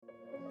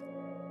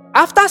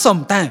After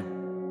some time,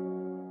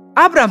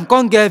 Abraham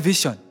come get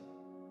vision,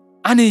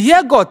 and he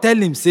hear God tell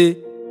him say,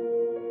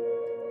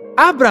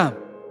 Abraham,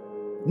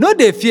 no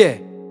dey fear,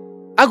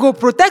 I go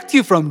protect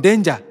you from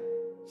danger,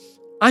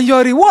 and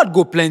your reward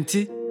go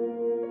plenty.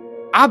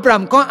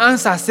 Abraham come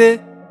answer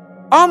say,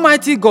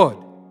 Almighty God,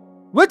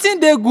 wetin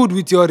dey good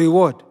with your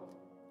reward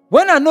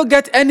when I no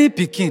get any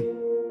pikin?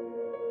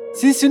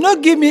 Since you no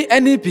give me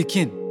any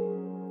pikin,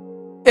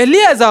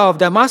 Eliezer of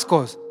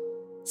Damascus,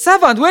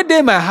 servant wey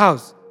dey my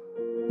house,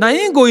 na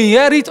him go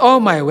inherit all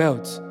my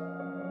wealth.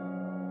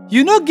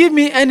 You no give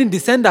me any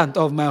descendant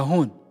of my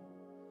own,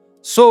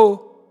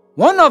 so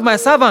one of my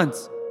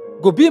servants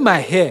go be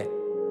my heir.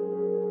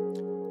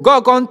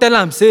 God come tell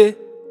am say,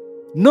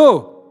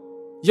 no,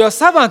 your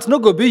servant no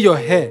go be your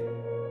heir.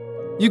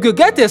 You go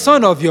get a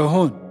son of your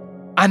own,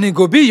 and he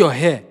go be your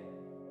heir.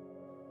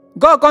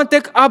 God come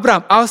take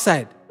Abraham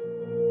outside,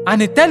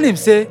 and he tell him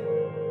say,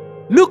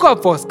 look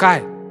up for sky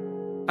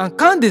and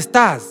count the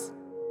stars,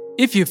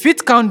 if you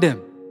fit count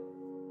them.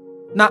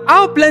 Na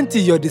how plenty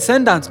your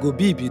descendants go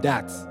be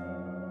that.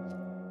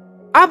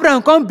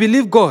 Abraham come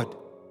believe God,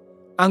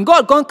 and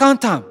God come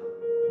count am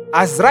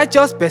as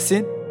righteous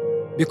person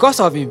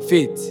because of him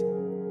faith.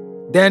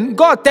 Then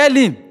God tell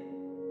him,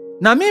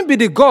 na me be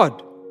the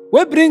God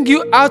wey bring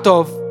you out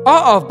of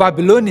all of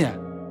Babylonia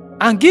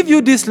and give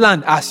you this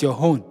land as your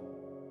own.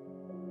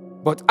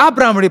 But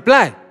Abraham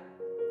reply,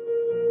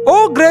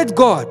 O great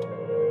God,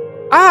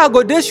 how I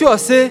go dey sure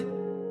say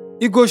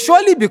e go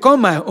surely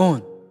become my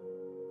own?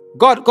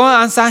 God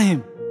come answer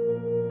him,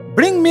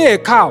 bring me a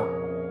cow,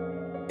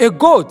 a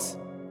goat,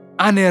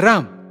 and a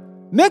ram.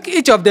 Make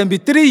each of them be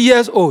 3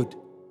 years old,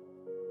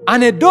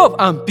 and a dove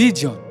and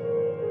pigeon.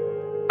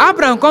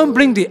 Abraham come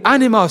bring the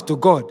animals to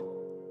God,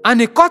 and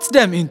he cut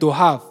them into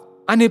half,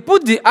 and he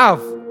put the half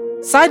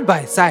side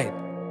by side,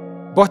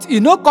 but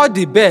he no cut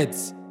the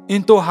birds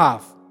into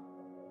half.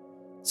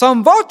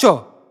 Some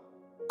vulture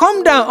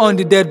come down on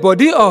the dead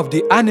body of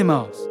the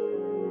animals,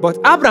 but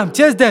Abraham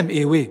chased them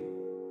away.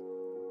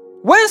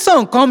 When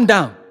sun come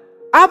down,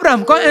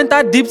 Abraham come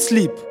enter deep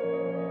sleep.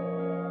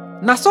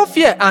 Na so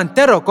fear and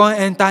terror come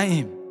enter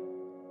him.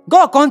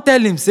 God come tell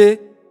him say,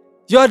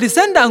 your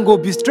descendants go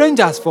be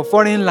strangers for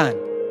foreign land,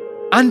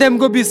 and them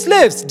go be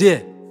slaves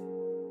there,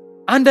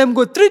 and them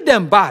go treat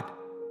them bad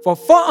for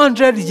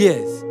 400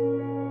 years.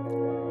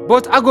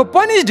 But I go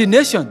punish the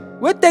nation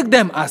wey take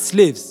them as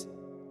slaves.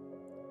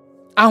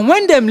 And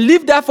when them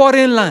leave that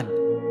foreign land,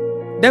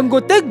 them go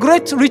take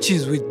great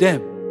riches with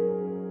them.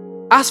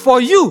 As for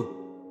you,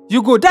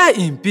 you go die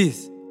in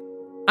peace,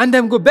 and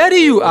them go bury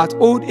you at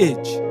old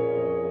age.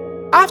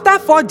 After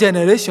 4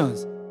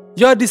 generations,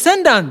 your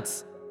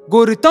descendants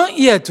go return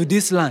here to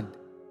this land.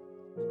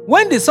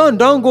 When the sun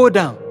don't go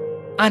down,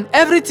 and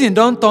everything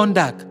don't turn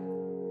dark,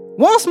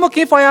 one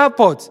smoking fire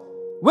pot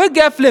wey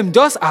get flame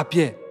just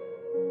appear,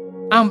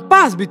 and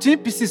pass between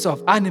pieces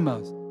of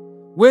animals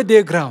wey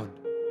dey ground.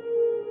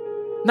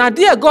 Na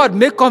there God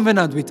make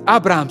covenant with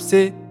Abraham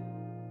say,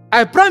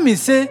 I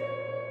promise say,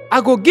 I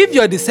go give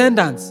your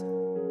descendants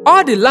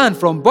all the land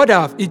from border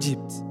of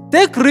Egypt,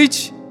 take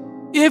reach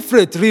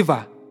Euphrates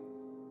River,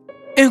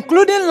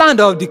 including land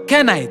of the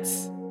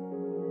Kenites,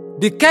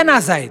 the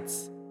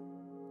Kenizzites,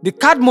 the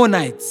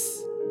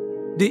Kadmonites,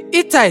 the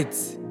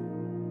Hittites,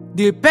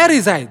 the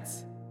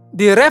Perizzites,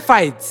 the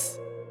Rephites,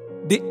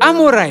 the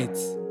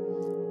Amorites,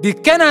 the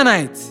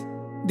Canaanites,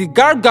 the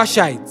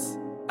Girgashites,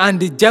 and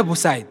the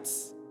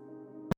Jebusites.